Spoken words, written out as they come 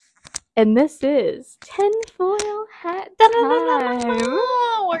And this is tinfoil hat time.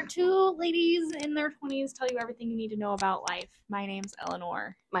 Where two ladies in their 20s tell you everything you need to know about life. My name's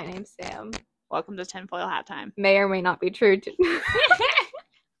Eleanor. My name's Sam. Welcome to Tinfoil Hat Time. May or may not be true.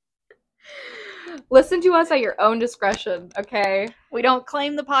 Listen to us at your own discretion, okay? We don't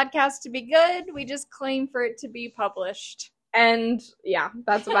claim the podcast to be good. We just claim for it to be published. And yeah,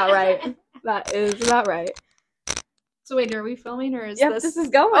 that's about right. That is about right. So wait, are we filming or is Yep, this is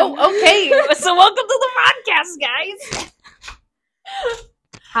going. Oh, okay. So welcome to the podcast, guys.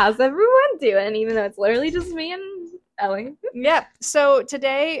 How's everyone doing? Even though it's literally just me and Ellie. Yep. So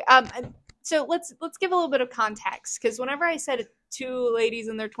today, so let's give a little bit of context, because whenever I said two ladies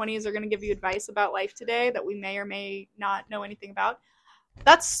in their 20s are going to give you advice about life today that we may or may not know anything about,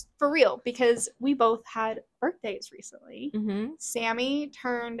 that's for real, because we both had birthdays recently. Mm-hmm. Sammy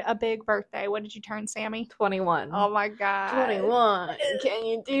turned a big birthday. What did you turn, Sammy? 21. Oh my god. 21. Can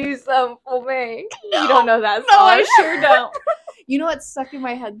you do something for me? No, You don't know that song. No, I sure don't. You know what's stuck in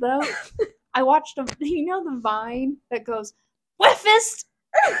my head, though? I watched the Vine that goes, breakfast?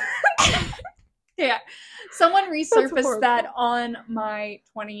 Yeah. Someone resurfaced that on my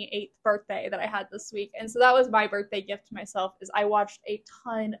 28th birthday that I had this week. And so that was my birthday gift to myself, is I watched a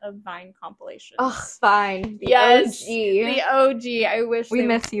ton of Vine compilations. Oh, Vine. The yes, OG. The OG. I wish We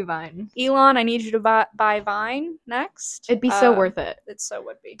miss you, Vine. Elon, I need you to buy Vine next. It'd be so worth it. It so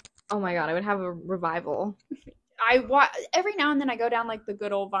would be. Oh my god, I would have a revival. Every now and then I go down like the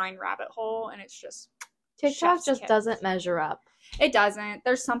good old Vine rabbit hole, and it's just TikTok chef's just kiss. doesn't measure up. It doesn't.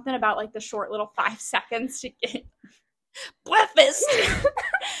 There's something about like the short little 5 seconds to get breakfast.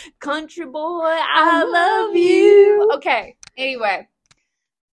 Country boy, I love you. Okay. Anyway,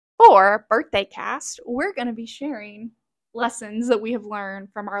 for birthday cast, we're gonna be sharing lessons that we have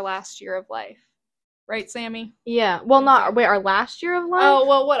learned from our last year of life. Right, Sammy? Yeah. Well, not wait, our last year of life. Oh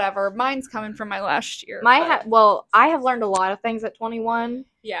well, whatever. Mine's coming from my last year. I have learned a lot of things at 21.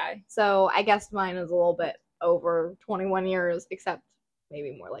 Yeah. So I guess mine is a little bit over 21 years, except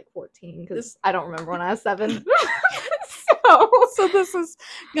maybe more like 14, because I don't remember when I was 7. So this is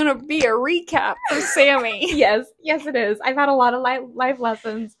gonna be a recap for Sammy. Yes, it is. I've had a lot of life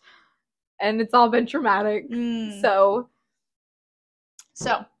lessons, and it's all been traumatic. So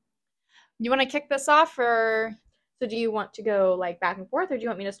you want to kick this off, or so do you want to go like back and forth, or do you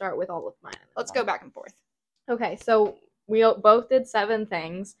want me to start with all of mine? Let's go back and forth. Okay, so we both did 7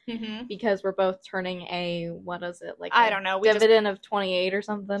 things Mm-hmm. because we're both turning what is it, like I don't know, dividend of 28 or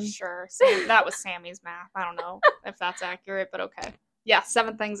something. Sure, that was Sammy's math. I don't know if that's accurate, but okay. Yeah,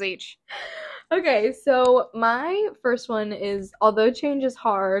 7 things each. Okay, so my first one is, although change is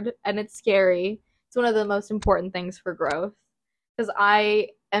hard and it's scary, it's one of the most important things for growth, because I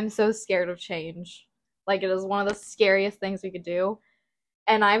am so scared of change. Like, it is one of the scariest things we could do,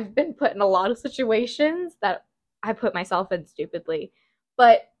 and I've been put in a lot of situations that I put myself in stupidly,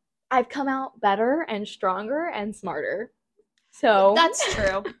 but I've come out better and stronger and smarter. So that's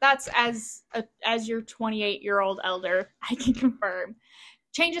true. That's as your 28-year-old elder, I can confirm.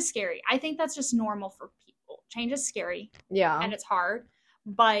 Change is scary. I think that's just normal for people. Change is scary. Yeah. And it's hard.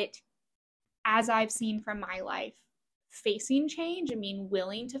 But as I've seen from my life, facing change,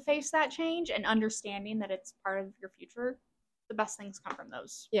 willing to face that change and understanding that it's part of your future, the best things come from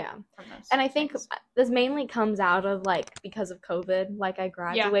those. Yeah. And I think this mainly comes out of, like, because of COVID. Like, I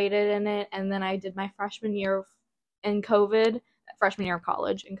graduated in it, and then I did my freshman year of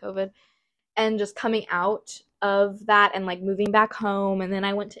college in COVID, and just coming out of that and, like, moving back home, and then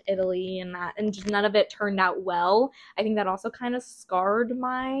I went to Italy and just none of it turned out well. I think that also kind of scarred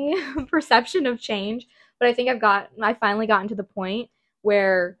my perception of change. But I think I finally gotten to the point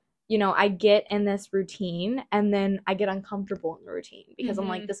where, you know, I get in this routine and then I get uncomfortable in the routine because I'm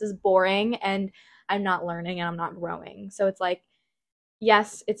like, this is boring and I'm not learning and I'm not growing. So it's like,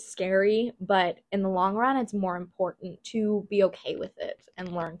 yes, it's scary, but in the long run, it's more important to be okay with it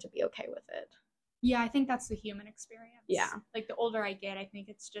and learn to be okay with it. Yeah, I think that's the human experience. Yeah. Like, the older I get, I think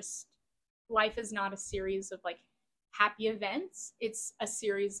it's just, life is not a series of, like, happy events. It's a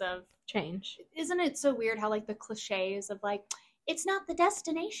series of change. Isn't it so weird how, like, the cliches of, like, it's not the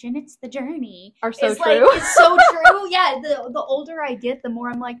destination, it's the journey, are so true. Like, it's so true. Yeah, the older I get, the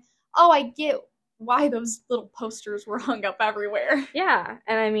more I'm like, oh, I get why those little posters were hung up everywhere. Yeah,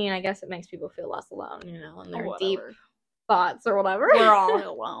 and I guess it makes people feel less alone, you know, in their deep thoughts or whatever. We're all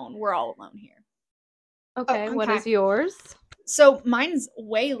alone. We're all alone here. Okay, what is yours? So mine's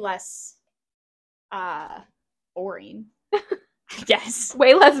way less boring. I guess.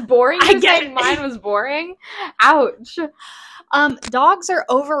 Way less boring? I guess mine was boring? Ouch. Dogs are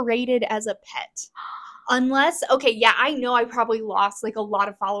overrated as a pet. Unless, okay, yeah, I know I probably lost like a lot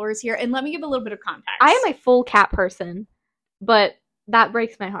of followers here, and let me give a little bit of context. I am a full cat person, but that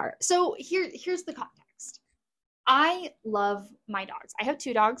breaks my heart. So here's the context. I love my dogs. I have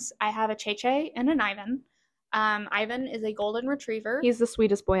 2 dogs. I have a Che and an Ivan. Ivan is a golden retriever. He's the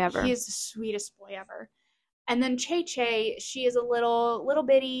sweetest boy ever. He is the sweetest boy ever. And then Che, she is a little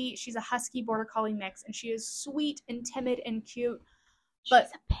bitty. She's a husky border collie mix, and she is sweet and timid and cute. But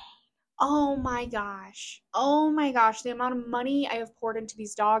She's a pain. oh my gosh, the amount of money I have poured into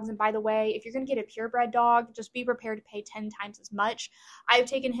these dogs. And by the way, if you're going to get a purebred dog, just be prepared to pay 10 times as much. I've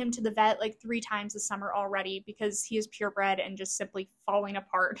taken him to the vet like 3 times this summer already because he is purebred and just simply falling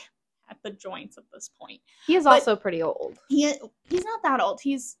apart at the joints at this point. He is also pretty old. He's not that old.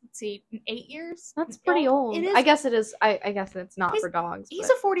 He's, let's see, 8 years? That's pretty old. It is. I guess it is. I guess it's not for dogs. He's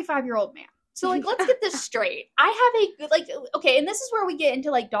a 45-year-old man. So, like, let's get this straight. I have okay, and this is where we get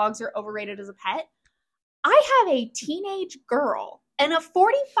into, like, dogs are overrated as a pet. I have a teenage girl and a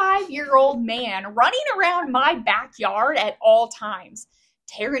 45-year-old man running around my backyard at all times,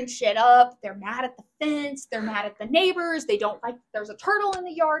 tearing shit up. They're mad at the fence. They're mad at the neighbors. They don't like there's a turtle in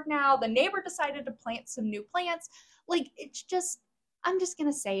the yard now. The neighbor decided to plant some new plants. Like, it's just, I'm just going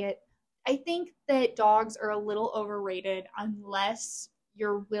to say it. I think that dogs are a little overrated unless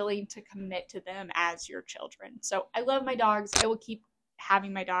you're willing to commit to them as your children. So I love my dogs. I will keep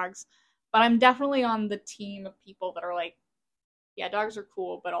having my dogs, but I'm definitely on the team of people that are like, yeah, dogs are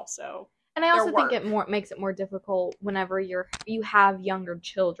cool, but also, and I also think it makes it more difficult whenever you have younger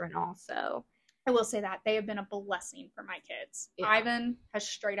children also. I will say that they have been a blessing for my kids. Yeah. Ivan has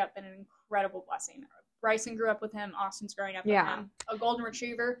straight up been an incredible blessing. Bryson grew up with him. Austin's growing up with him. A golden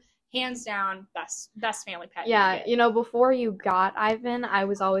retriever. Hands down, best family pet. Yeah, you know, before you got Ivan, I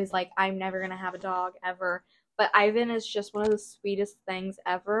was always like, I'm never going to have a dog ever. But Ivan is just one of the sweetest things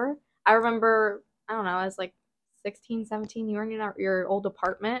ever. I remember, I don't know, I was like 16, 17, you were in your old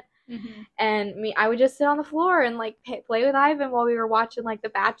apartment. Mm-hmm. And I would just sit on the floor and, like, play with Ivan while we were watching, like, The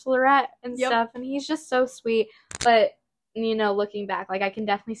Bachelorette and stuff. And he's just so sweet. But, you know, looking back, like, I can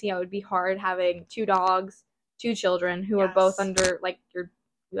definitely see how it would be hard having 2 dogs, 2 children who are both under, like,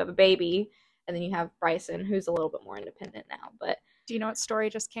 you have a baby, and then you have Bryson, who's a little bit more independent now. But do you know what story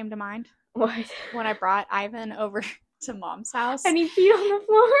just came to mind? What? When I brought Ivan over to Mom's house. And he peed on the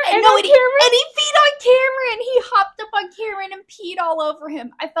floor. And he peed on Cameron. He hopped up on Cameron and peed all over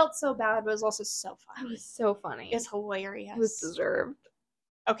him. I felt so bad, but it was also so funny. It was so funny. It was hilarious. It was deserved.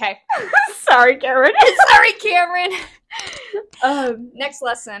 Okay. Sorry, Cameron. Sorry, Cameron. Next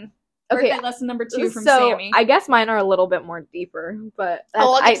lesson. Okay, lesson number 2 from Sammy. I guess mine are a little bit more deeper, but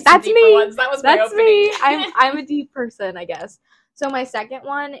that's me. Ones. That was that's me. I'm a deep person, I guess. So my second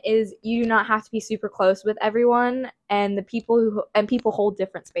one is you do not have to be super close with everyone, and people hold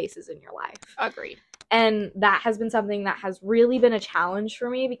different spaces in your life. Agreed. And that has been something that has really been a challenge for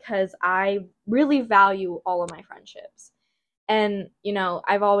me because I really value all of my friendships, and you know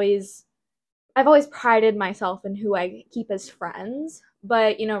I've always prided myself in who I keep as friends.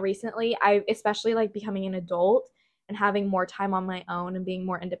 But, you know, recently, I especially like becoming an adult and having more time on my own and being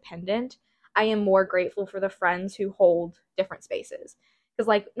more independent, I am more grateful for the friends who hold different spaces. Because,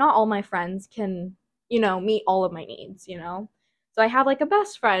 like, not all my friends can, you know, meet all of my needs, you know? So I have, like, a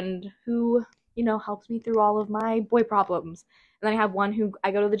best friend who, you know, helps me through all of my boy problems. And then I have one who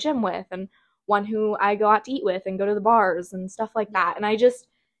I go to the gym with and one who I go out to eat with and go to the bars and stuff like that. And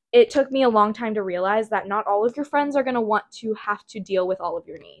it took me a long time to realize that not all of your friends are going to want to have to deal with all of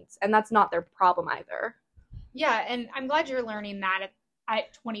your needs. And that's not their problem either. Yeah, and I'm glad you're learning that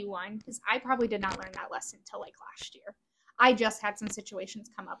at 21, because I probably did not learn that lesson until, like, last year. I just had some situations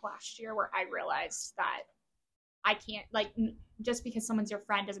come up last year where I realized that I can't, like, just because someone's your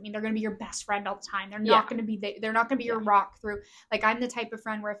friend doesn't mean they're going to be your best friend all the time. They're not going to be your rock through. Like, I'm the type of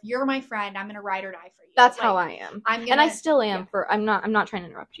friend where if you're my friend, I'm going to ride or die for you. That's like, how I am. And I still am I'm not trying to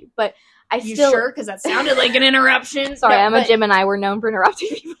interrupt you, but you sure? Because that sounded like an interruption. Sorry, Emma, Jim, and I were known for interrupting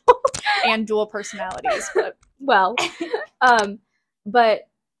people. And dual personalities. But well, but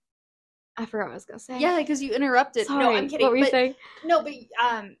I forgot what I was going to say. Yeah, because you interrupted. Sorry, no, I'm kidding. What were you saying? No, but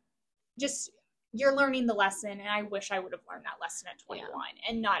just... You're learning the lesson, and I wish I would have learned that lesson at 21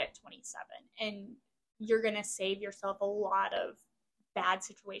 and not at 27. And you're going to save yourself a lot of bad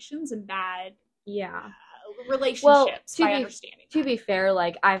situations and bad relationships by understanding that. To be fair,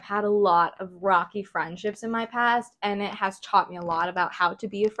 like, I've had a lot of rocky friendships in my past, and it has taught me a lot about how to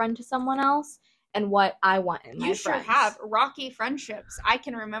be a friend to someone else and what I want in my friends. You sure have rocky friendships. I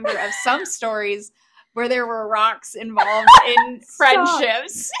can remember of some stories where there were rocks involved in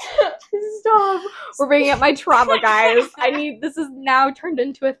friendships. Stop. We're bringing up my trauma, guys. This is now turned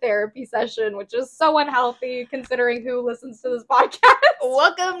into a therapy session, which is so unhealthy considering who listens to this podcast.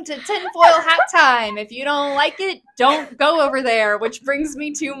 Welcome to tinfoil hat time. If you don't like it, don't go over there, which brings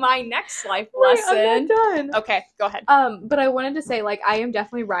me to my next life lesson. I'm not done. Okay, go ahead. But I wanted to say, like, I am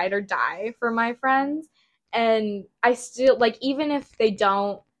definitely ride or die for my friends, and I still, like, even if they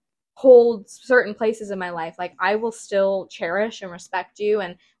don't hold certain places in my life, like, I will still cherish and respect you,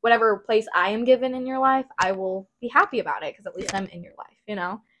 and whatever place I am given in your life, I will be happy about it, because at least I'm in your life, you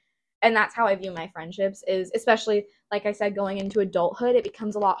know? And that's how I view my friendships, is especially, like I said, going into adulthood, it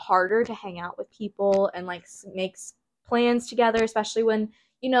becomes a lot harder to hang out with people and, like, make plans together, especially when,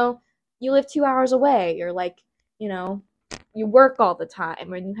 you know, you live 2 hours away, or, like, you know, you work all the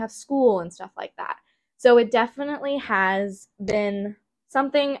time, and you have school and stuff like that. So it definitely has been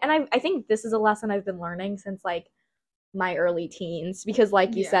something, and I think this is a lesson I've been learning since, like, my early teens, because,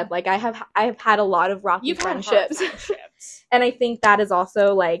 like you said, like, I have had a lot of rocky friendships. And I think that is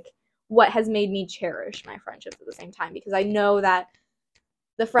also, like, what has made me cherish my friendships at the same time, because I know that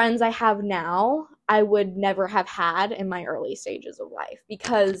the friends I have now, I would never have had in my early stages of life,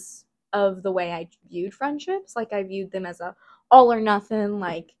 because of the way I viewed friendships. Like, I viewed them as a all or nothing,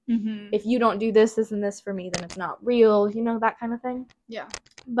 like, if you don't do this, this, and this for me, then it's not real, you know, that kind of thing. Yeah.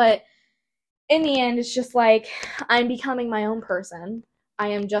 But in the end, it's just like, I'm becoming my own person. I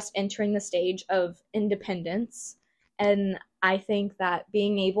am just entering the stage of independence. And I think that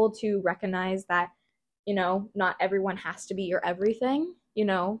being able to recognize that, you know, not everyone has to be your everything, you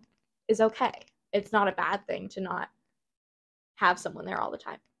know, is okay. It's not a bad thing to not have someone there all the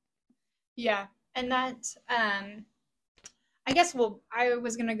time. Yeah. And that, I guess, I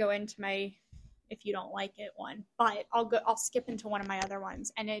was going to go into my if you don't like it one, but I'll skip into one of my other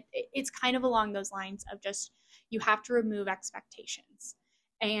ones. And it's kind of along those lines of just, you have to remove expectations.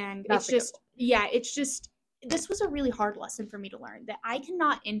 And it's just, this was a really hard lesson for me to learn, that I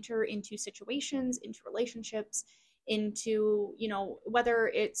cannot enter into situations, into relationships, into, you know,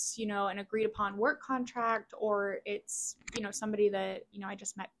 whether it's, you know, an agreed upon work contract, or it's, you know, somebody that, you know, I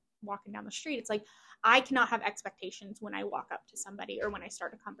just met walking down the street. It's like, I cannot have expectations when I walk up to somebody or when I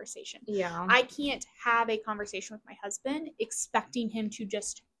start a conversation. Yeah. I can't have a conversation with my husband expecting him to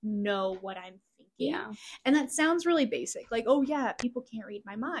just know what I'm thinking. Yeah. And that sounds really basic. Like, oh yeah, people can't read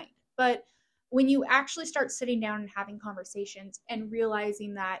my mind. But when you actually start sitting down and having conversations and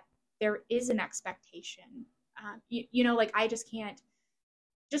realizing that there is an expectation, you know, like, I just can't,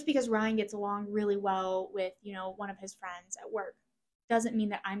 just because Ryan gets along really well with, you know, one of his friends at work, doesn't mean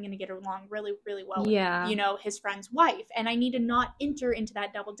that I'm going to get along really, really well with, you know, his friend's wife. And I need to not enter into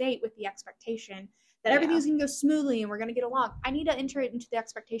that double date with the expectation that everything's going to go smoothly and we're going to get along. I need to enter it into the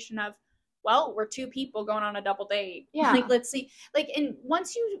expectation of, well, we're two people going on a double date. Yeah. Like, let's see. Like, and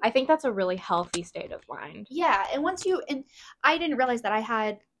once you... I think that's a really healthy state of mind. Yeah. And once you... And I didn't realize that I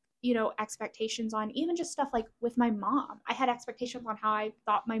had, you know, expectations on even just stuff like with my mom. I had expectations on how I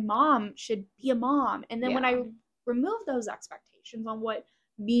thought my mom should be a mom. And then when I removed those expectations on what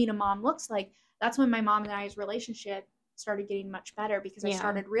being a mom looks like, that's when my mom and I's relationship started getting much better, because I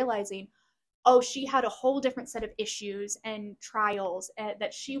started realizing, oh, she had a whole different set of issues and trials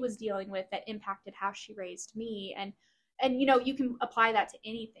that she was dealing with that impacted how she raised me. And you know, you can apply that to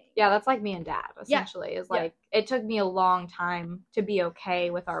anything. Yeah, that's like me and Dad, essentially. Is like, it took me a long time to be okay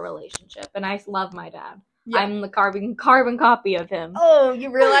with our relationship, and I love my dad. Yeah. I'm the carbon copy of him. Oh,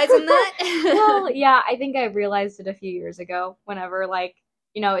 you realizing that? Well, yeah, I think I realized it a few years ago. Whenever, like,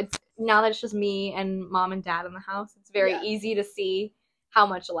 you know, it's now that it's just me and Mom and Dad in the house, it's very easy to see how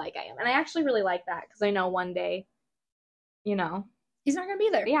much alike I am. And I actually really like that, because I know one day, you know, he's not going to be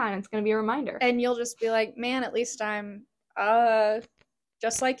there. Yeah, and it's going to be a reminder. And you'll just be like, man, at least I'm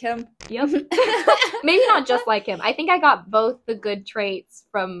just like him. Yep. Maybe not just like him. I think I got both the good traits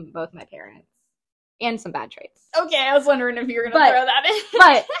from both my parents. And some bad traits. Okay, I was wondering if you were going to throw that in.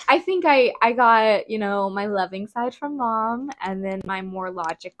 But I think I got, you know, my loving side from Mom, and then my more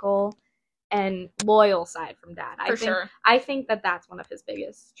logical and loyal side from Dad. I think that that's one of his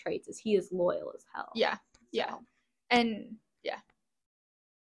biggest traits, is he is loyal as hell. Yeah, yeah. And, yeah.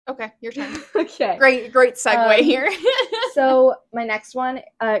 Okay, your turn. Okay. Great segue here. So, my next one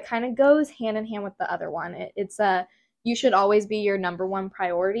kind of goes hand in hand with the other one. It's you should always be your number one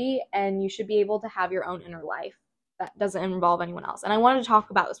priority, and you should be able to have your own inner life that doesn't involve anyone else. And I wanted to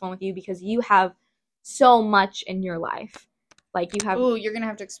talk about this one with you because you have so much in your life. Like, you have... Ooh, you're going to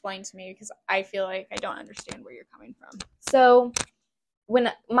have to explain to me, because I feel like I don't understand where you're coming from. So,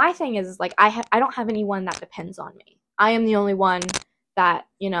 when my thing is like, I don't have anyone that depends on me. I am the only one that,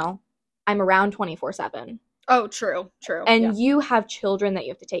 you know, I'm around 24/7. Oh, true. And yeah. you have children that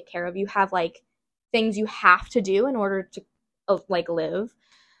you have to take care of. You have like things you have to do in order to like live.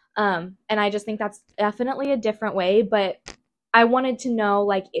 And I just think that's definitely a different way, but I wanted to know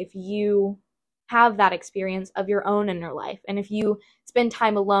like if you have that experience of your own inner life and if you spend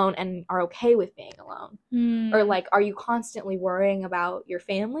time alone and are okay with being alone. Or like are you constantly worrying about your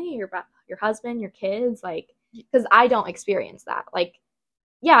family, your husband, your kids, like cuz I don't experience that. Like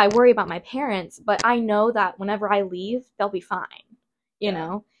yeah, I worry about my parents, but I know that whenever I leave, they'll be fine, you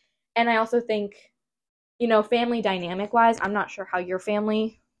know? And I also think, you know, family dynamic wise, I'm not sure how your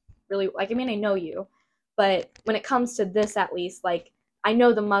family really, like, I mean, I know you, but when it comes to this, at least, like, I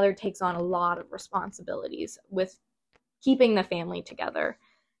know the mother takes on a lot of responsibilities with keeping the family together.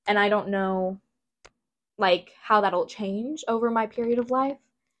 And I don't know, like, how that'll change over my period of life.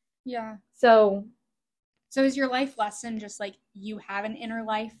 Yeah. So is your life lesson just like you have an inner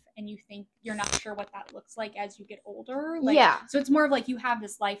life and you think you're not sure what that looks like as you get older? Like, yeah. So it's more of like you have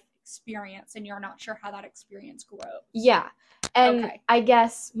this life experience and you're not sure how that experience grows. Yeah. And I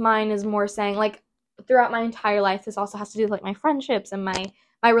guess mine is more saying like throughout my entire life, this also has to do with like my friendships and my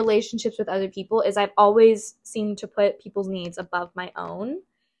relationships with other people, is I've always seemed to put people's needs above my own.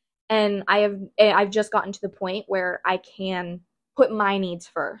 And I've just gotten to the point where I can put my needs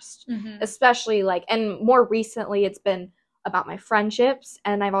first, especially like, and more recently it's been about my friendships.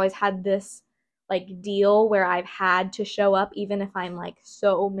 And I've always had this like deal where I've had to show up even if I'm like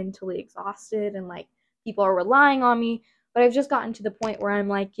so mentally exhausted and like people are relying on me. But I've just gotten to the point where I'm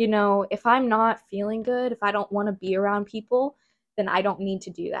like, you know, if I'm not feeling good, if I don't want to be around people, then I don't need to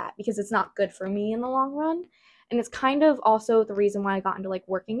do that because it's not good for me in the long run. And it's kind of also the reason why I got into like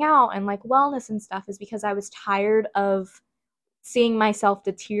working out and like wellness and stuff, is because I was tired of seeing myself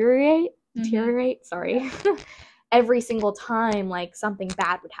deteriorate, sorry, every single time like something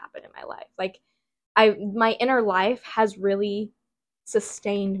bad would happen in my life. Like my inner life has really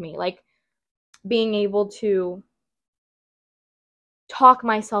sustained me, like being able to talk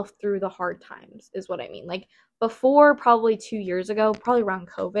myself through the hard times is what I mean. Like before, probably 2 years ago, probably around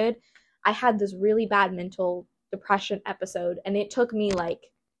COVID, I had this really bad mental depression episode, and it took me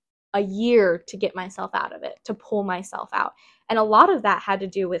like a year to get myself out of it, to pull myself out. And a lot of that had to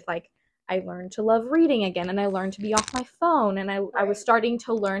do with like I learned to love reading again, and I learned to be off my phone, and I was starting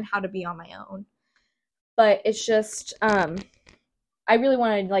to learn how to be on my own. But it's just I really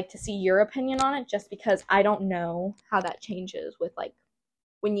wanted like to see your opinion on it, just because I don't know how that changes with like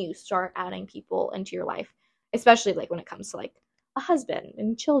when you start adding people into your life, especially like when it comes to like a husband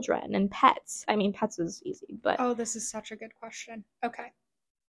and children and pets. I mean, pets is easy, but oh, this is such a good question. Okay.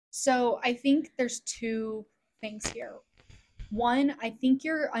 So I think there's two things here. One, I think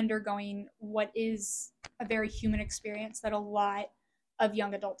you're undergoing what is a very human experience that a lot of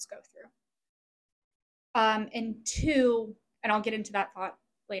young adults go through. And two, and I'll get into that thought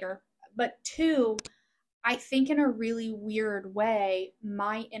later, but two, I think in a really weird way,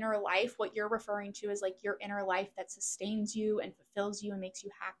 my inner life, what you're referring to is like your inner life that sustains you and fulfills you and makes you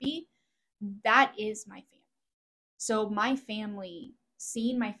happy, that is my family. So my family,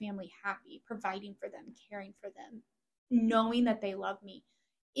 seeing my family happy, providing for them, caring for them, knowing that they love me,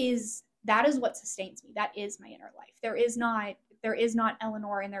 that is what sustains me. That is my inner life. There is not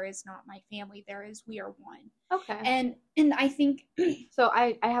Eleanor and there is not my family. There is, we are one. Okay. And I think so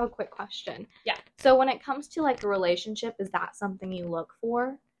I have a quick question. Yeah. So when it comes to like a relationship, is that something you look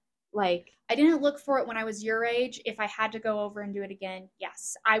for? Like I didn't look for it when I was your age. If I had to go over and do it again,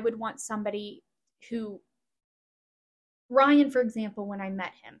 yes. I would want somebody who, Ryan, for example, when I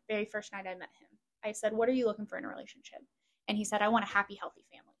met him, very first night I met him, I said, "What are you looking for in a relationship?" And he said, "I want a happy, healthy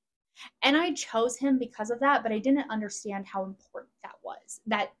family." And I chose him because of that, but I didn't understand how important that was.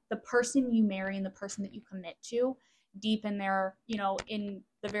 That the person you marry and the person that you commit to, deep in their, you know, in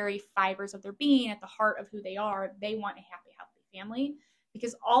the very fibers of their being, at the heart of who they are, they want a happy, healthy family.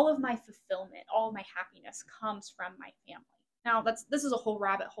 Because all of my fulfillment, all of my happiness comes from my family. Now, this is a whole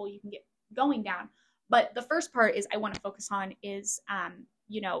rabbit hole you can get going down. But the first part is I want to focus on is,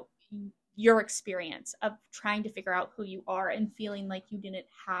 you know, your experience of trying to figure out who you are and feeling like you didn't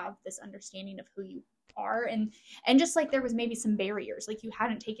have this understanding of who you are, and just like there was maybe some barriers, like you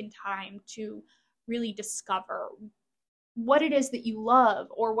hadn't taken time to really discover what it is that you love,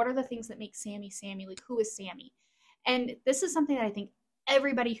 or what are the things that make Sammy Sammy, like who is Sammy. And this is something that I think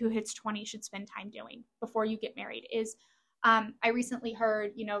everybody who hits 20 should spend time doing before you get married is I recently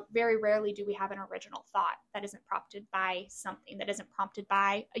heard, you know, very rarely do we have an original thought that isn't prompted by something, that isn't prompted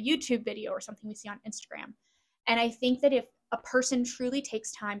by a YouTube video or something we see on Instagram. And I think that if a person truly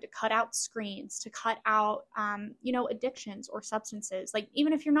takes time to cut out screens, to cut out, addictions or substances, like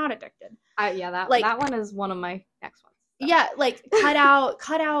even if you're not addicted. That one is one of my next ones. So. Yeah, like cut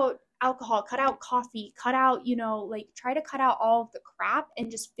out alcohol, cut out coffee, cut out, try to cut out all of the crap and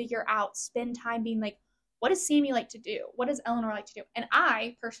just figure out, spend time being like, what does Sammy like to do? What does Eleanor like to do? And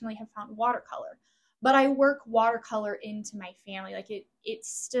I personally have found watercolor, but I work watercolor into my family. Like it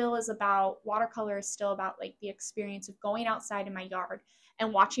still is about, watercolor is still about like the experience of going outside in my yard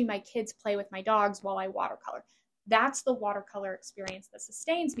and watching my kids play with my dogs while I watercolor. That's the watercolor experience that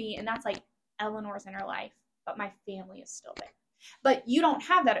sustains me. And that's like Eleanor's in her life, but my family is still there. But you don't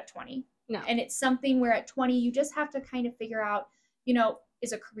have that at 20. No. And it's something where at 20, you just have to kind of figure out,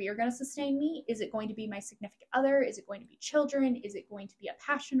 is a career going to sustain me? Is it going to be my significant other? Is it going to be children? Is it going to be a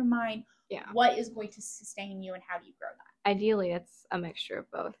passion of mine? Yeah. What is going to sustain you and how do you grow that? Ideally, it's a mixture of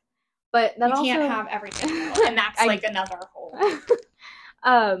both. But that you can't have everything, though, and that's like another whole.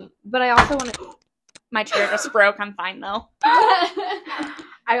 But I also want to. My chair just broke. I'm fine though.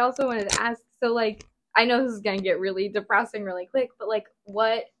 I also wanted to ask. So, like, I know this is gonna get really depressing really quick, but like,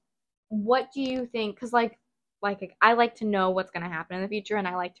 what do you think? Because like I like to know what's gonna happen in the future, and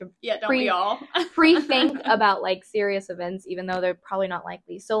I like to don't we all pre-think about like serious events, even though they're probably not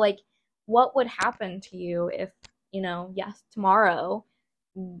likely. So, like, what would happen to you if tomorrow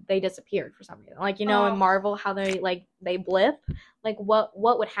they disappeared for some reason? Like, in Marvel, how they blip. Like, what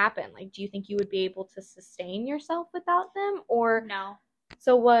would happen? Like, do you think you would be able to sustain yourself without them, or no?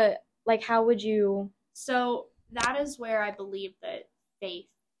 So what? Like, how would you? So that is where I believe that faith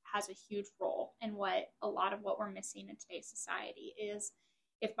has a huge role in a lot of what we're missing in today's society is,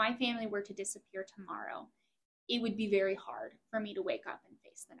 if my family were to disappear tomorrow, it would be very hard for me to wake up and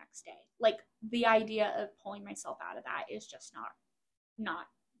face the next day. Like, the idea of pulling myself out of that is just not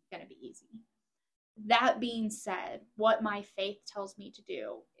going to be easy. That being said, what my faith tells me to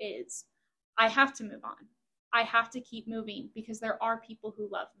do is I have to move on. I have to keep moving because there are people who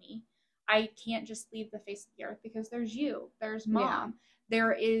love me. I can't just leave the face of the earth because there's you, there's mom. Yeah.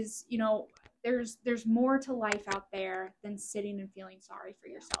 There is, there's more to life out there than sitting and feeling sorry for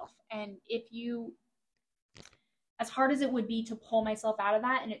yourself. And as hard as it would be to pull myself out of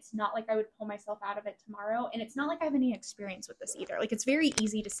that, and it's not like I would pull myself out of it tomorrow, and it's not like I have any experience with this either. Like, it's very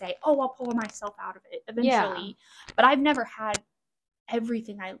easy to say, oh, I'll pull myself out of it eventually. Yeah. But I've never had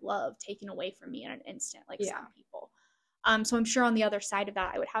everything I love taken away from me in an instant, like some people. So I'm sure on the other side of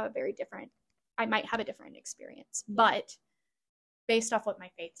that, I might have a different experience. But based off what my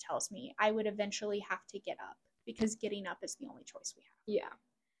faith tells me, I would eventually have to get up because getting up is the only choice we have. Yeah.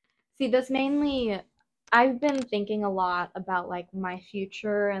 See, this mainly, I've been thinking a lot about like my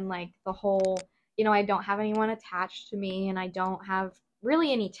future and like the whole, I don't have anyone attached to me and I don't have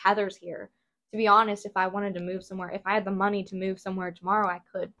really any tethers here. To be honest, if I wanted to move somewhere, if I had the money to move somewhere tomorrow, I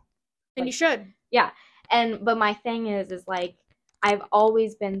could. And you should. Yeah. But my thing is like, I've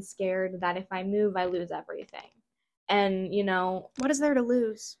always been scared that if I move, I lose everything. And, what is there to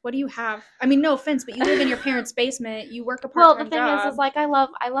lose? What do you have? I mean, no offense, but you live in your parents' basement. You work a part-time job. Well, the thing is like, I love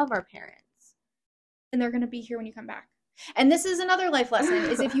our parents. And they're going to be here when you come back. And this is another life lesson,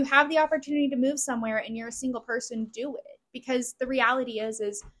 is if you have the opportunity to move somewhere and you're a single person, do it. Because the reality is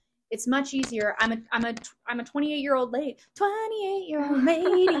it's much easier. I'm a 28-year-old lady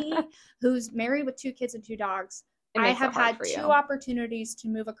who's married with 2 kids and 2 dogs. I have had 2 opportunities to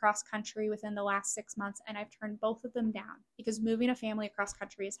move across country within the last 6 months, and I've turned both of them down because moving a family across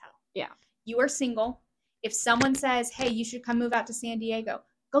country is hell. Yeah. You are single. If someone says, hey, you should come move out to San Diego,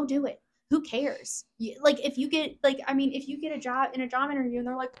 go do it. Who cares? If you get a job in a job interview and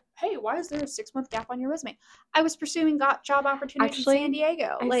they're like, hey, why is there a 6-month gap on your resume? I was pursuing job opportunities in San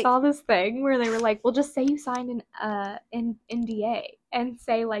Diego. I saw this thing where they were like, well, just say you signed an NDA and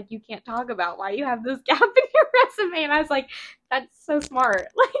say like you can't talk about why you have this gap in your resume. And I was like, that's so smart.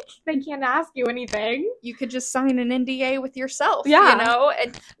 Like, they can't ask you anything. You could just sign an NDA with yourself. Yeah.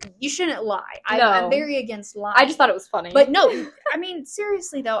 And you shouldn't lie. No. I'm very against lying. I just thought it was funny. But no, I mean,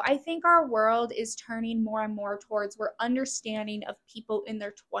 seriously though, I think our world is turning more and more towards we're understanding of people in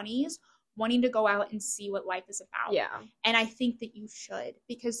their 20s wanting to go out and see what life is about. Yeah. And I think that you should,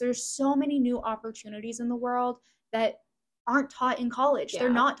 because there's so many new opportunities in the world that aren't taught in college. Yeah. They're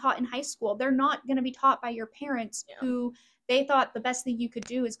not taught in high school. They're not going to be taught by your parents who they thought the best thing you could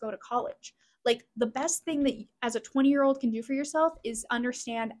do is go to college. Like, the best thing that as a 20-year-old can do for yourself is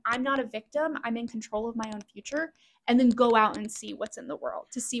understand I'm not a victim. I'm in control of my own future. And then go out and see what's in the world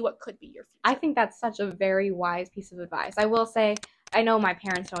to see what could be your future. I think that's such a very wise piece of advice. I will say I know my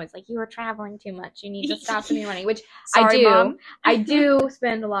parents are always like, you are traveling too much. You need to stop spending money, which Sorry, I do. Mom. I do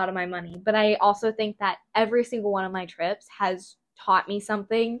spend a lot of my money, but I also think that every single one of my trips has taught me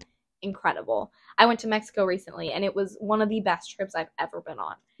something incredible. I went to Mexico recently, and it was one of the best trips I've ever been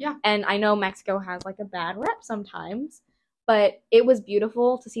on. Yeah. And I know Mexico has like a bad rep sometimes, but it was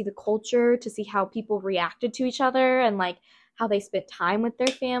beautiful to see the culture, to see how people reacted to each other, and like how they spent time with their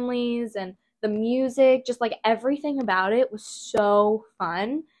families, and the music, just like everything about it was so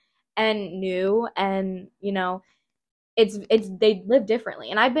fun and new. And it's they live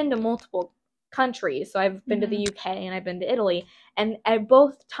differently. And I've been to multiple countries, so I've been to the UK and I've been to Italy, and at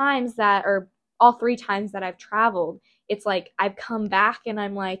both times that, or all three times that I've traveled, it's like I've come back and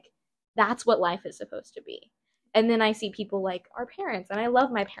I'm like, that's what life is supposed to be. And then I see people like our parents, and I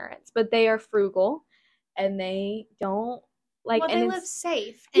love my parents, but they are frugal and they don't like, well, and they live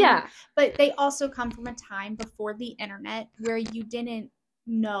safe. And, but they also come from a time before the internet where you didn't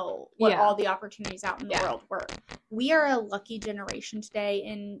know what all the opportunities out in the world were. We are a lucky generation today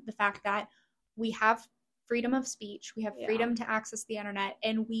in the fact that we have freedom of speech, we have freedom to access the internet,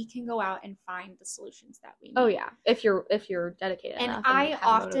 and we can go out and find the solutions that we need. Oh yeah, if you're dedicated and enough.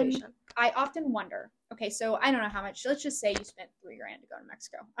 I often wonder, okay, so I don't know how much, let's just say you spent $3,000 to go to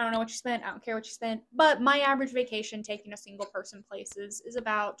Mexico. I don't know what you spent, I don't care what you spent, but my average vacation taking a single person places is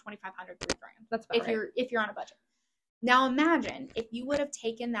about $2,500, $3,000. That's about if you're on a budget. Now imagine if you would have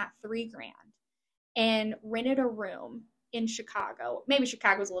taken that $3,000 and rented a room in Chicago. Maybe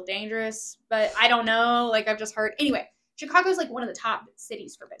Chicago's a little dangerous, but I don't know. Like, I've just heard. Anyway, Chicago's like one of the top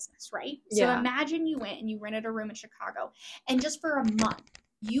cities for business, right? So imagine you went and you rented a room in Chicago, and just for a month,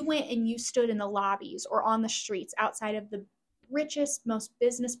 you went and you stood in the lobbies or on the streets outside of the richest, most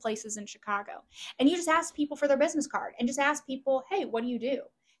business places in Chicago. And you just asked people for their business card and just asked people, hey, what do you do?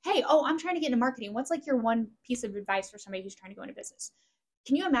 Hey, I'm trying to get into marketing. What's like your one piece of advice for somebody who's trying to go into business?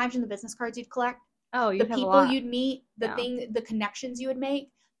 Can you imagine the business cards you'd collect? Oh, the people you'd meet, the connections you would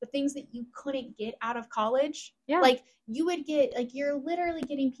make, the things that you couldn't get out of college. Yeah. Like you would get, like you're literally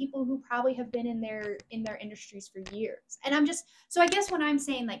getting people who probably have been in their industries for years. And I guess when I'm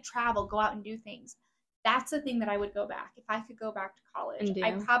saying like travel, go out and do things, that's the thing that I would go back. If I could go back to college,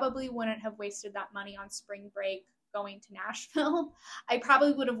 I probably wouldn't have wasted that money on spring break going to Nashville. I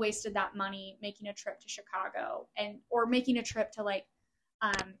probably would have wasted that money making a trip to Chicago or making a trip to like,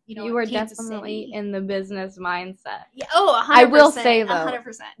 you were Kansas definitely City. in the business mindset. Yeah. Oh, 100%. I will say though,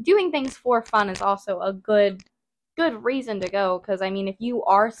 100%. Doing things for fun is also a good reason to go. Because I mean, if you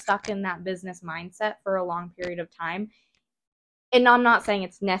are stuck in that business mindset for a long period of time, and I'm not saying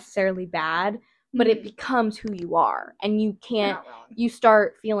it's necessarily bad, but it becomes who you are, and you can't. You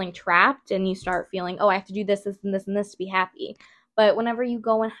start feeling trapped, and you start feeling, oh, I have to do this, this, and this, and this to be happy. But whenever you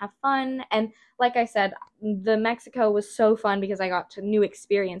go and have fun, and like I said, the Mexico was so fun because I got to new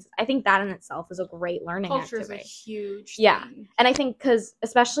experiences. I think that in itself is a great learning activity. Culture is a huge thing. Yeah, and I think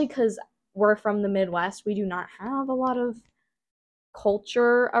especially because we're from the Midwest, we do not have a lot of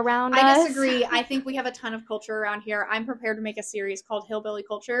culture around us. I disagree. I think we have a ton of culture around here. I'm prepared to make a series called Hillbilly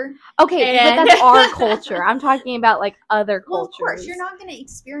Culture. Okay, but that's our culture. I'm talking about like other cultures. Well, of course, you're not going to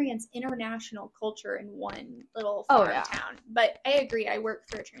experience international culture in one little farm town. But I agree. I work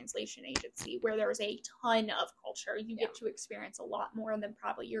for a translation agency where there's a ton of culture. You get to experience a lot more than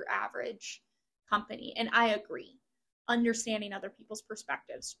probably your average company. And I agree. Understanding other people's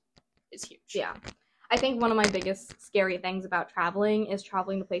perspectives is huge. Yeah. I think one of my biggest scary things about traveling is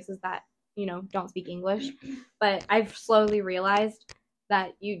traveling to places that, don't speak English. But I've slowly realized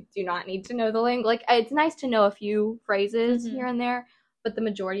that you do not need to know the language. Like, it's nice to know a few phrases here and there, but the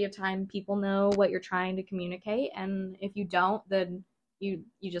majority of time people know what you're trying to communicate. And if you don't, then you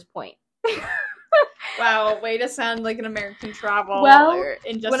just point. Wow, way to sound like an American traveler. Well,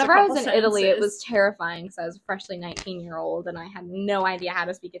 whenever I was in Italy, it was terrifying because I was a freshly 19-year-old and I had no idea how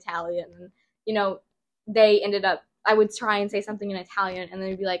to speak Italian. And, they ended up, I would try and say something in Italian and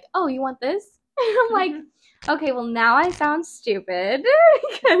they'd be like, oh, you want this? And I'm like, okay, well now I sound stupid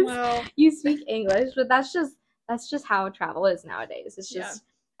because you speak English, but that's just how travel is nowadays. It's just,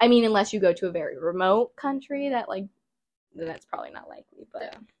 I mean, unless you go to a very remote country then that's probably not likely,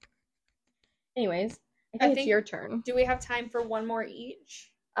 but anyways, I think it's your turn. Do we have time for one more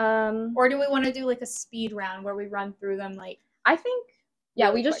each? Or do we want to do like a speed round where we run through them like? I think,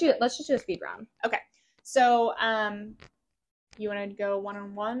 let's just do a speed round. Okay. So, you want to go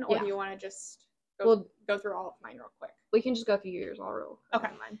one-on-one, or do you want to just go through all of mine real quick? We can just go through yours all real quick.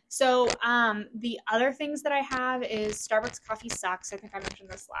 Okay. So, the other things that I have is Starbucks coffee sucks. I think I mentioned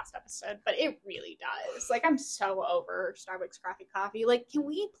this last episode, but it really does. Like, I'm so over Starbucks coffee. Like, can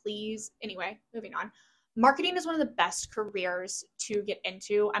we please? Anyway, moving on. Marketing is one of the best careers to get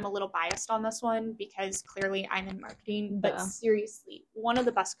into. I'm a little biased on this one because clearly I'm in marketing, but seriously, one of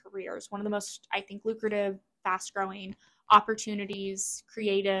the best careers, one of the most, I think, lucrative, fast growing opportunities,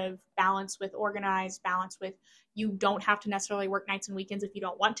 creative, balance with organized, balance with you don't have to necessarily work nights and weekends if you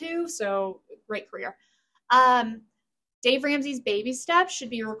don't want to. So great career. Dave Ramsey's baby steps should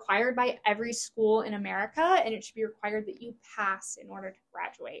be required by every school in America, and it should be required that you pass in order to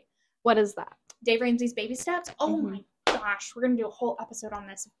graduate. What is that? Dave Ramsey's baby steps? Oh my gosh, we're going to do a whole episode on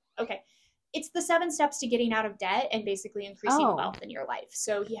this. Okay. It's the 7 steps to getting out of debt and basically increasing wealth in your life.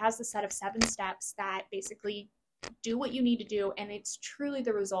 So he has the set of 7 steps that basically do what you need to do, and it's truly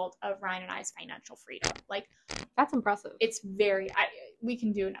the result of Ryan and I's financial freedom. Like, that's impressive. It's very, we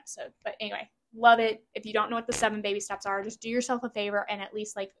can do an episode, but anyway, love it. If you don't know what the 7 baby steps are, just do yourself a favor and at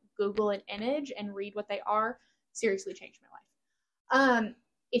least like Google an image and read what they are. Seriously changed my life.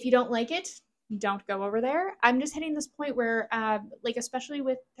 If you don't like it, don't go over there. I'm just hitting this point where, like, especially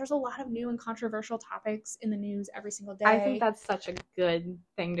with, there's a lot of new and controversial topics in the news every single day. I think that's such a good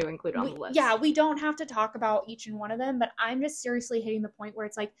thing to include on the list. Yeah, we don't have to talk about each and one of them, but I'm just seriously hitting the point where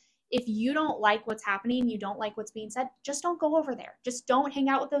it's like, if you don't like what's happening, you don't like what's being said, just don't go over there. Just don't hang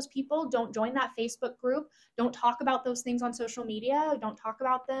out with those people. Don't join that Facebook group. Don't talk about those things on social media. Don't talk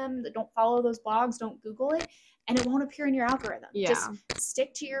about them. Don't follow those blogs. Don't Google it. And it won't appear in your algorithm. Yeah. Just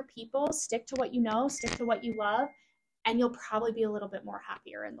stick to your people, stick to what you know, stick to what you love, and you'll probably be a little bit more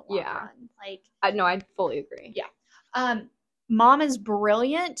happier in the long run. Like, no, I fully agree. Yeah. Mom is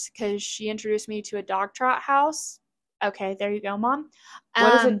brilliant because she introduced me to a dog trot house. Okay, there you go, Mom.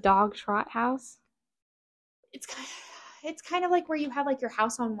 What is a dog trot house? It's kind of like where you have like your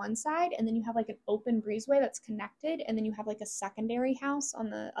house on one side and then you have like an open breezeway that's connected and then you have like a secondary house on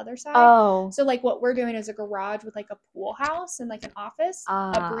the other side. Oh. So like what we're doing is a garage with like a pool house and like an office,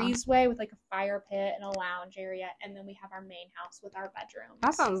 a breezeway with like a fire pit and a lounge area, and then we have our main house with our bedrooms.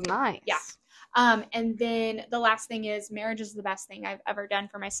 That sounds nice. Yeah. And then the last thing is marriage is the best thing I've ever done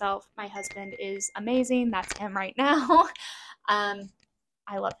for myself. My husband is amazing. That's him right now.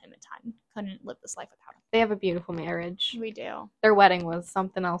 I love him a ton. Couldn't live this life without him. They have a beautiful marriage. We do. Their wedding was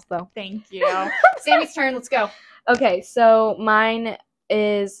something else, though. Thank you. Sammy's turn. Let's go. Okay, so mine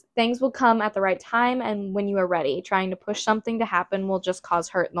is things will come at the right time and when you are ready. Trying to push something to happen will just cause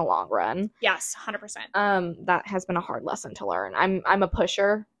hurt in the long run. Yes, 100%. That has been a hard lesson to learn. I'm a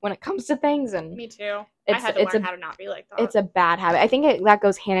pusher when it comes to things, and me too. I had to learn how to not be like that. It's a bad habit. I think that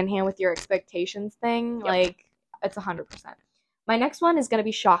goes hand in hand with your expectations thing. Yep. Like, it's 100%. My next one is going to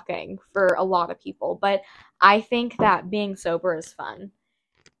be shocking for a lot of people, but I think that being sober is fun.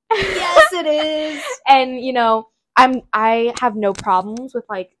 Yes, it is. And, you know, I have no problems with,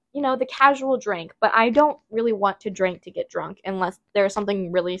 like, you know, the casual drink, but I don't really want to drink to get drunk unless there's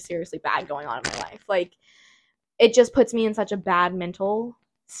something really seriously bad going on in my life. Like, it just puts me in such a bad mental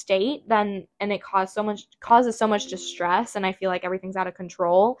state and it causes so much distress, and I feel like everything's out of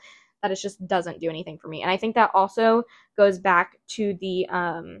control that it just doesn't do anything for me. And I think that also goes back to the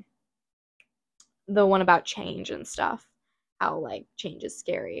one about change and stuff. How, like, change is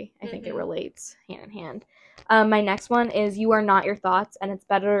scary. I think it relates hand in hand. My next one is you are not your thoughts, and it's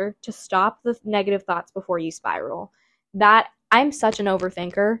better to stop the negative thoughts before you spiral. That, I'm such an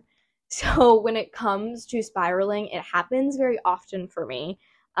overthinker. So when it comes to spiraling, it happens very often for me.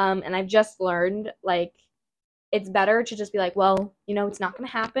 And I've just learned, like, it's better to just be like, well, you know, it's not going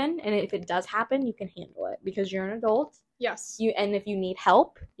to happen. And if it does happen, you can handle it because you're an adult. Yes. And if you need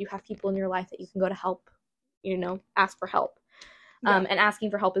help, you have people in your life that you can go to help, you know, ask for help. Yeah. And asking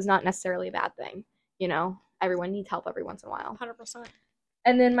for help is not necessarily a bad thing. You know, everyone needs help every once in a while. 100%.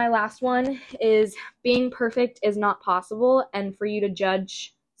 And then my last one is being perfect is not possible. And for you to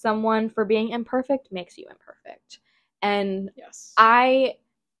judge someone for being imperfect makes you imperfect. And yes.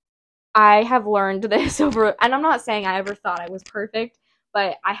 I have learned this over, and I'm not saying I ever thought I was perfect,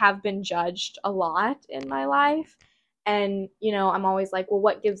 but I have been judged a lot in my life. And, you know, I'm always like, well,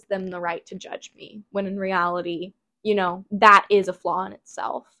 what gives them the right to judge me? When in reality, you know, that is a flaw in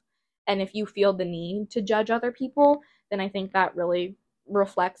itself. And if you feel the need to judge other people, then I think that really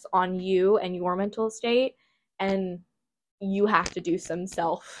reflects on you and your mental state. And you have to do some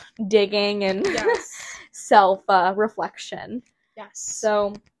self-digging and self-reflection. Yes.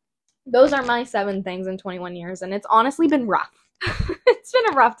 So those are my 7 things in 21 years, and it's honestly been rough. It's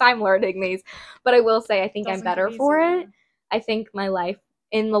been a rough time learning these, but I will say I think I'm better for it. I think my life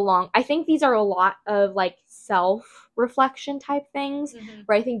I think these are a lot of, like, self-reflection type things,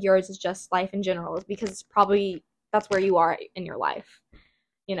 where I think yours is just life in general, because that's where you are in your life,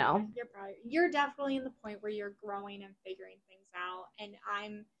 you know? You're definitely in the point where you're growing and figuring things out, and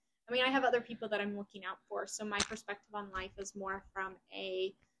I mean, I have other people that I'm looking out for, so my perspective on life is more from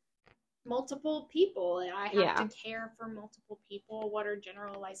a multiple people, and I have to care for multiple people. What are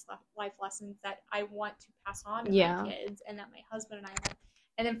general life lessons that I want to pass on to my kids, and that my husband and I want.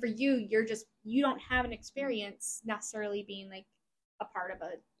 And then for you, you don't have an experience necessarily being like a part of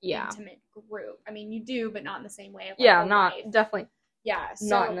a intimate group. I mean, you do, but not in the same way. Definitely. Yeah, so,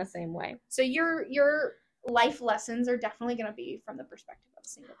 not in the same way. So your life lessons are definitely going to be from the perspective of a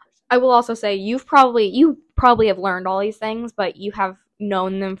single person. I will also say you probably have learned all these things, but you have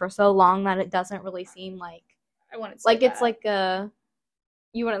known them for so long that it doesn't really seem like I wouldn't say it's like a.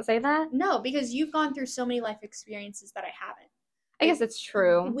 You wouldn't say that? No, because you've gone through so many life experiences that I haven't. I guess it's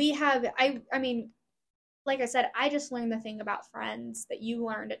true. We have. I mean, like I said, I just learned the thing about friends that you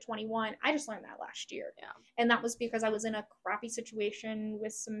learned at 21. I just learned that last year. Yeah. And that was because I was in a crappy situation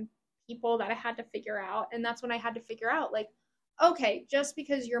with some people that I had to figure out. And that's when I had to figure out, like, okay, just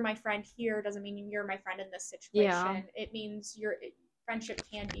because you're my friend here doesn't mean you're my friend in this situation. Yeah. It means friendship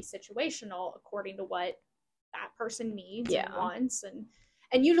can be situational according to what that person needs and wants.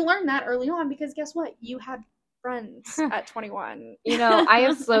 And you learned that early on because guess what? You had friends at 21. You know, I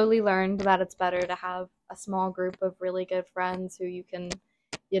have slowly learned that it's better to have a small group of really good friends who you can,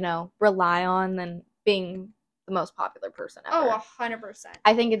 rely on than being the most popular person ever. Oh, 100%.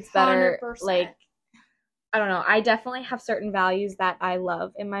 I think it's better, 100%. like, I don't know. I definitely have certain values that I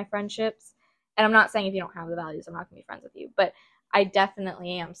love in my friendships. And I'm not saying if you don't have the values, I'm not going to be friends with you. But I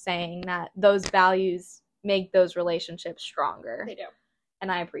definitely am saying that those values make those relationships stronger. They do.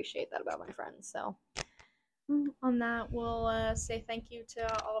 And I appreciate that about my friends, so. On that, we'll say thank you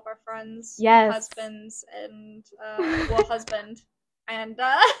to all of our friends, husbands, and husband, and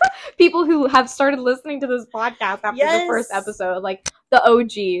people who have started listening to this podcast after the first episode, like the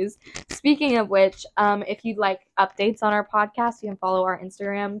OGs. Speaking of which, if you'd like updates on our podcast, you can follow our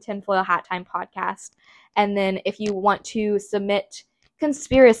Instagram, Tinfoil Hat Time Podcast, and then if you want to submit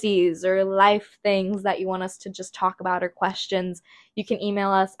conspiracies or life things that you want us to just talk about or questions, you can email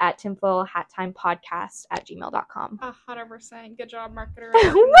us at tinfoilhattimepodcast@gmail.com. 100%. Good job, marketer.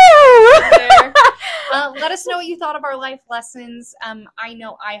 Woo! Let us know what you thought of our life lessons. I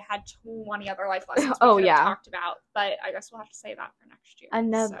know I had 20 other life lessons we could have talked about, but I guess we'll have to say that for next year.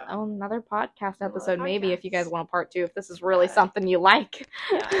 Another podcast episode, maybe, if you guys want a part 2, if this is really something you like.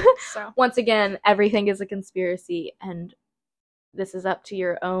 So once again, everything is a conspiracy, and this is up to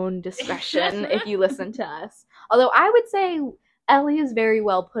your own discretion if you listen to us. Although I would say Ellie is very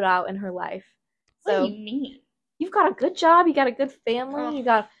well put out in her life. So what do you mean? You've got a good job, you got a good family, you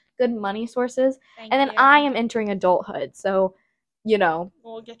got good money sources, Thank and then you. I am entering adulthood, so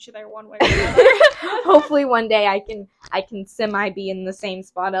we'll get you there one way or another. Hopefully one day I can semi be in the same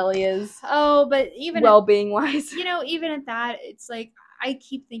spot Ellie is. Oh, but even well-being wise, even at that, it's like I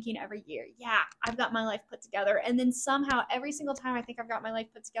keep thinking every year, I've got my life put together, and then somehow every single time I think I've got my life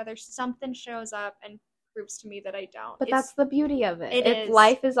put together, something shows up and proves to me that I don't. But that's the beauty of it.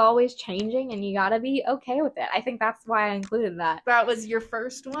 Life is always changing, and you gotta be okay with it. I think that's why I included that. That was your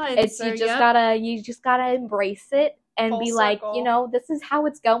first one. You just gotta embrace it and be like, this is how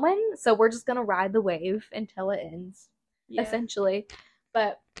it's going. So we're just gonna ride the wave until it ends, essentially.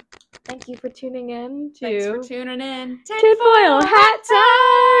 But thank you for tuning in to Thanks for tuning in. Tinfoil Hat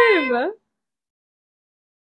Time!